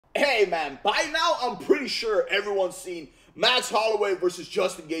hey, man, by now, I'm pretty sure everyone's seen Max Holloway versus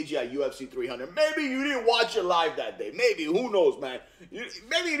Justin Gaethje at UFC 300. Maybe you didn't watch it live that day. Maybe, who knows, man.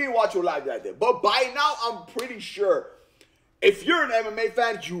 Maybe you didn't watch it live that day. But by now, I'm pretty sure, if you're an MMA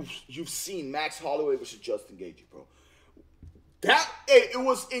fan, you've seen Max Holloway versus Justin Gaethje, bro. It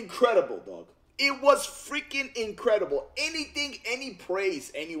was incredible, dog. It was freaking incredible. Anything, any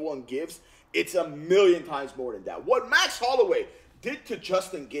praise anyone gives, it's a million times more than that. What Max Holloway did to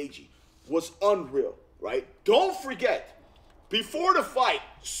Justin Gaethje was unreal, right? Don't forget, before the fight,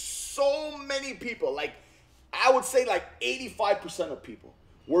 so many people, like, I would say like 85% of people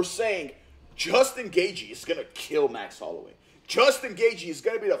were saying Justin Gaethje is going to kill Max Holloway. Justin Gaethje is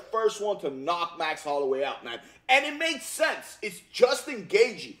going to be the first one to knock Max Holloway out, man. And it makes sense. It's Justin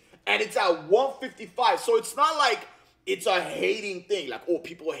Gaethje, and it's at 155. So it's not like it's a hating thing. Like, oh,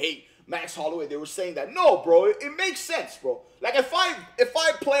 people hate Max Holloway. They were saying that. No, bro. It makes sense, bro. Like, if I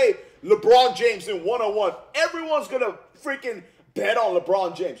play LeBron James in one-on-one, everyone's going to freaking bet on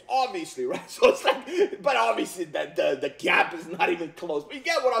LeBron James, obviously, right? So it's like, but obviously that the gap is not even close. But you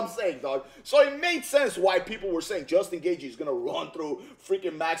get what I'm saying, dog. So it made sense why people were saying Justin Gaethje is gonna run through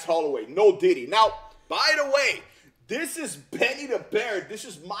freaking Max Holloway. No Diddy. Now, by the way, this is Benny the Bear. This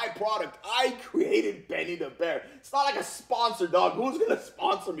is my product. I created Benny the Bear. It's not like a sponsor, dog. Who's gonna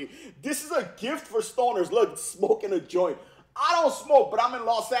sponsor me? This is a gift for stoners. Look, smoking a joint. I don't smoke, but I'm in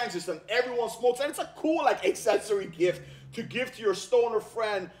Los Angeles and everyone smokes, and it's a cool like accessory gift to give to your stoner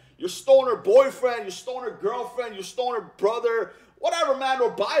friend, your stoner boyfriend, your stoner girlfriend, your stoner brother, whatever, man. Or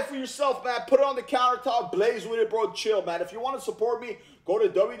buy it for yourself, man. Put it on the countertop, blaze with it, bro. Chill, man. If you want to support me, go to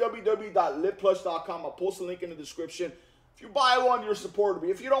www.lipplush.com. I'll post a link in the description. If you buy one, you're supporting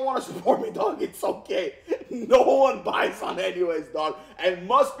me. If you don't want to support me, dog, it's okay. No one buys on anyways, dog. And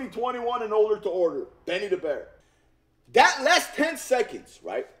must be 21 and older to order. Benny the Bear. That last 10 seconds,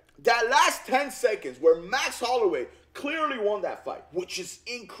 right? That last 10 seconds where Max Holloway clearly won that fight, which is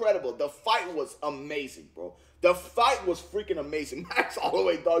incredible. The fight was amazing, bro. The fight was freaking amazing. Max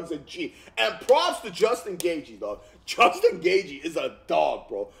Holloway, dog's a G. And props to Justin Gaethje, dog. Justin Gaethje is a dog,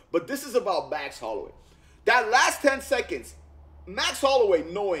 bro. But this is about Max Holloway. That last 10 seconds, Max Holloway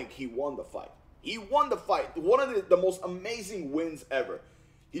knowing he won the fight. He won the fight. One of the most amazing wins ever.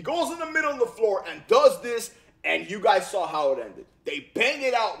 He goes in the middle of the floor and does this, and you guys saw how it ended. They bang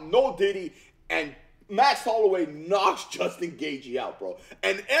it out, no Diddy, and Max Holloway knocks Justin Gaethje out, bro.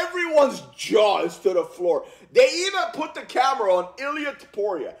 And everyone's jaw is to the floor. They even put the camera on Ilia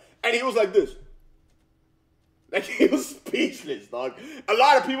Topuria, and he was like this. Like, he was speechless, dog. A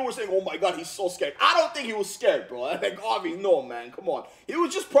lot of people were saying, oh my God, he's so scared. I don't think he was scared, bro. Like, obviously, no, man, come on. He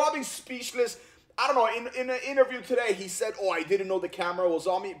was just probably speechless. I don't know, in an interview today, he said, oh, I didn't know the camera was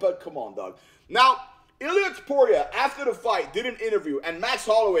on me, but come on, dog. Now, Ilia Topuria, after the fight, did an interview, and Max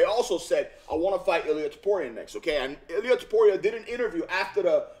Holloway also said, I want to fight Ilia Topuria next, okay? And Ilia Topuria did an interview after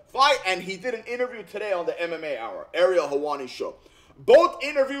the fight, and he did an interview today on the MMA Hour, Ariel Helwani's show. Both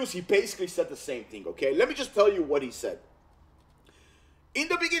interviews, he basically said the same thing, okay? Let me just tell you what he said. In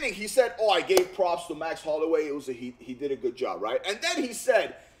the beginning, he said, oh, I gave props to Max Holloway. He did a good job, right? And then he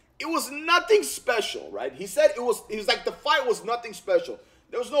said, it was nothing special, right? He said he was like, the fight was nothing special.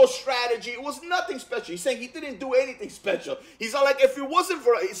 There was no strategy. It was nothing special. He's saying he didn't do anything special. He's like, if it wasn't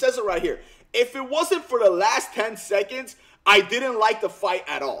for, he says it right here, if it wasn't for the last 10 seconds, I didn't like the fight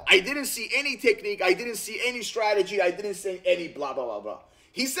at all. I didn't see any technique. I didn't see any strategy. I didn't see any blah, blah, blah, blah.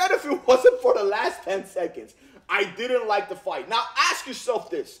 He said if it wasn't for the last 10 seconds, I didn't like the fight. Now, ask yourself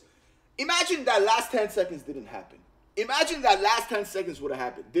this. Imagine that last 10 seconds didn't happen. Imagine that last 10 seconds would have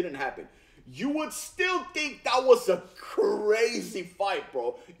happened. Didn't happen. You would still think that was a crazy fight,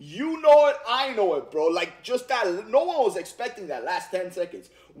 bro. You know it, I know it, bro. Like, just that, no one was expecting that last 10 seconds.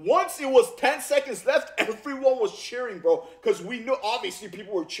 Once it was 10 seconds left, everyone was cheering, bro. Because we knew, obviously,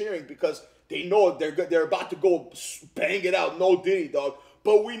 people were cheering because they know they're about to go bang it out, no Diddy, dog.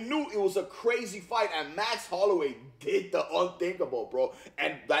 But we knew it was a crazy fight, and Max Holloway did the unthinkable, bro.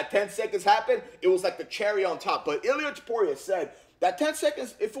 And that 10 seconds happened, it was like the cherry on top. But Ilia Topuria said, that 10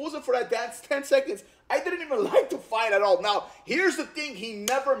 seconds, if it wasn't for that 10 seconds, I didn't even like the fight at all. Now, here's the thing he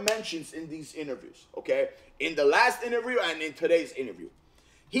never mentions in these interviews, okay? In the last interview and in today's interview.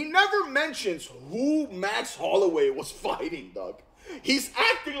 He never mentions who Max Holloway was fighting, dog. He's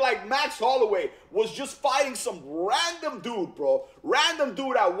acting like Max Holloway was just fighting some random dude, bro. Random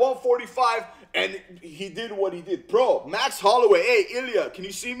dude at 145, and he did what he did. Bro, Max Holloway, hey, Ilia, can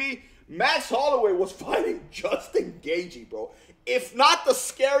you see me? Max Holloway was fighting Justin Gaethje, bro. If not the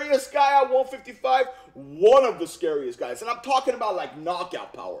scariest guy at 155, one of the scariest guys. And I'm talking about like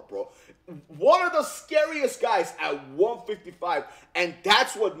knockout power, bro. One of the scariest guys at 155. And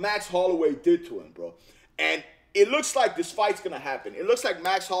that's what Max Holloway did to him, bro. And it looks like this fight's going to happen. It looks like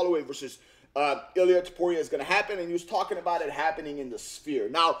Max Holloway versus Ilia Topuria is going to happen. And he was talking about it happening in the Sphere.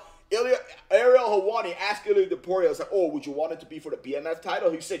 Now, Ariel Helwani asked Ilia Topuria, I was like, oh, would you want it to be for the BMF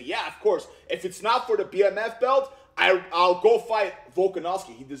title? He said, yeah, of course. If it's not for the BMF belt, I'll go fight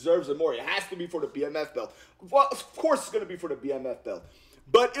Volkanovski. He deserves it more. It has to be for the BMF belt. Well, of course it's going to be for the BMF belt.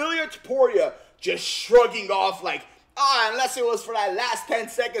 But Ilia Topuria just shrugging off like, unless it was for that last 10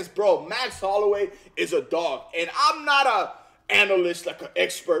 seconds, bro. Max Holloway is a dog. And I'm not a analyst, like an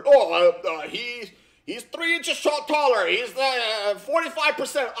expert. He's 3 inches taller. He's 45%.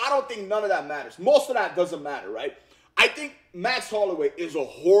 I don't think none of that matters. Most of that doesn't matter, right? I think Max Holloway is a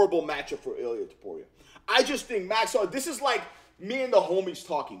horrible matchup for Ilia Topuria. I just think Max Holloway, this is like me and the homies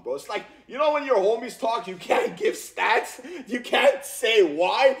talking, bro. It's like, you know when your homies talk, you can't give stats? You can't say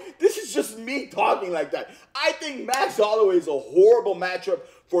why? This is just me talking like that. I think Max Holloway is a horrible matchup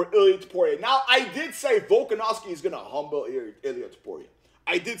for Ilia Topuria. Now, I did say Volkanovski is going to humble Ilia Topuria.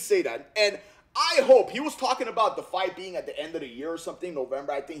 I did say that. And I hope, he was talking about the fight being at the end of the year or something,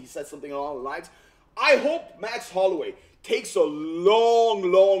 November, I think he said something along the lines. I hope Max Holloway takes a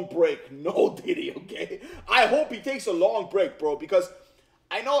long break. No Diddy, okay? I hope he takes a long break, bro, because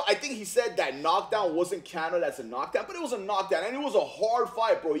I think he said that knockdown wasn't counted as a knockdown, but it was a knockdown, and it was a hard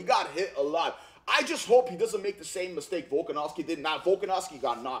fight, bro. He got hit a lot. I just hope he doesn't make the same mistake Volkanovski did. Not Volkanovski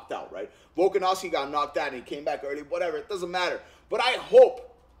got knocked out, right? Volkanovski got knocked out and he came back early, whatever. It doesn't matter. But I hope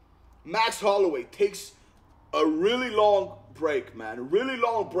Max Holloway takes a really long break, man. A really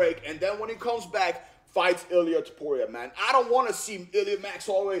long break, and then when he comes back, fights Ilia Topuria, man. I don't want to see Max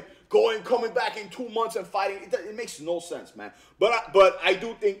Holloway coming back in 2 months and fighting. It makes no sense, man. But I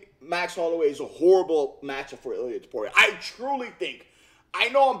do think Max Holloway is a horrible matchup for Ilia Topuria. I truly think. I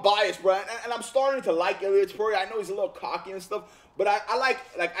know I'm biased, bro, and I'm starting to like Ilia Topuria. I know he's a little cocky and stuff, but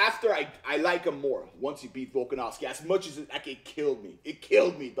I like him more once he beat Volkanovski. As much as it killed me. It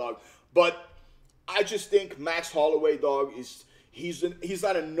killed me, dog. But I just think Max Holloway, dog, he's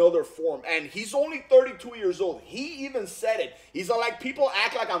at another form, and he's only 32 years old. He even said it. He's like, people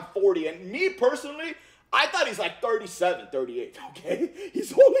act like I'm 40, and me personally, I thought he's like 37, 38, okay?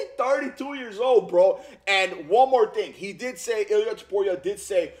 He's only 32 years old, bro. And one more thing. He did say, Ilia Topuria did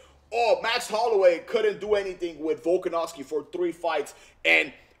say, oh, Max Holloway couldn't do anything with Volkanovski for 3 fights,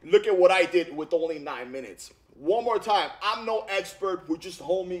 and look at what I did with only 9 minutes. One more time. I'm no expert. We're just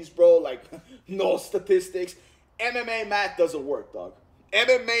homies, bro. Like, no statistics. MMA math doesn't work, dog.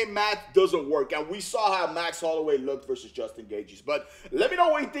 MMA math doesn't work. And we saw how Max Holloway looked versus Justin Gaethje. But let me know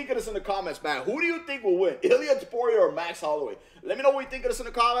what you think of this in the comments, man. Who do you think will win? Ilia Topuria or Max Holloway? Let me know what you think of this in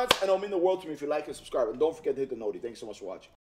the comments. And it'll mean the world to me if you like and subscribe. And don't forget to hit the noti. Thanks so much for watching.